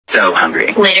So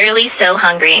hungry. Literally so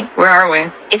hungry. Where are we?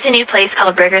 It's a new place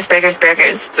called Burgers.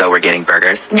 So we're getting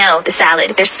burgers? No, the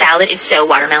salad. Their salad is so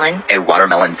watermelon. A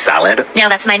watermelon salad? No,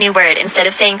 that's my new word. Instead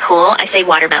of saying cool, I say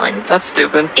watermelon. That's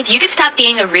stupid. If you could stop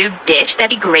being a rude bitch, that'd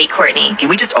be great, Courtney. Can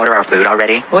we just order our food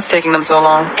already? What's taking them so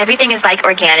long? Everything is like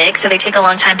organic, so they take a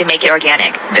long time to make it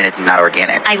organic. Then it's not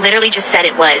organic. I literally just said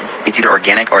it was. It's either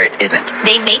organic or it isn't.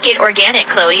 They make it organic,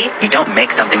 Chloe. You don't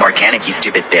make something organic, you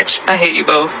stupid bitch. I hate you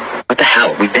both. What the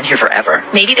hell? We've been here forever.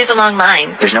 Maybe there's a long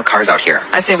line. There's no cars out here.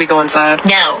 I say we go inside.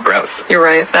 No. Gross. You're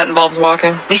right. That involves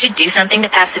walking. We should do something to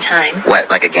pass the time. What,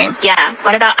 like a game? Yeah,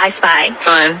 what about I Spy?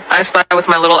 Fine. I spy with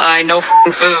my little eye. No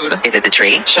f***ing food. Is it the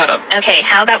tree? Shut up. Okay,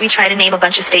 how about we try to name a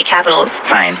bunch of state capitals?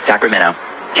 Fine. Sacramento.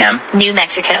 Kim? New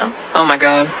Mexico. Oh my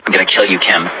god. I'm gonna kill you,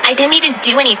 Kim. I didn't even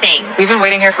do anything. We've been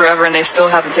waiting here forever and they still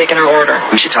haven't taken our order.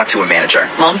 We should talk to a manager.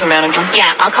 Mom's a manager.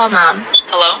 Yeah, I'll call Mom.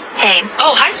 Hello? Hey,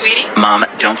 Oh, hi, sweetie. Mom,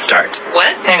 don't start.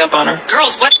 What? Hang up on her.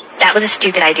 Girls, what? that was a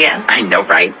stupid idea. I know,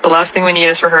 right? The last thing we need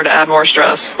is for her to add more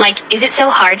stress. Like, is it so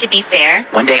hard to be fair?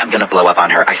 One day I'm gonna blow up on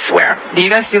her, I swear. Do you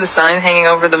guys see the sign hanging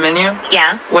over the menu?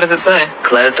 Yeah. What does it say?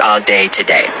 Closed all day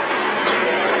today.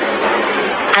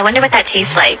 I wonder what that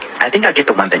tastes like. I think I'll get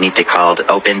the one beneath it called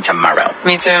Open Tomorrow.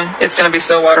 Me too. It's gonna be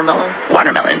so watermelon.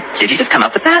 Watermelon? Did you just come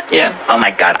up with that? Yeah. Oh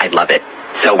my god, I love it.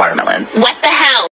 So watermelon. What the hell?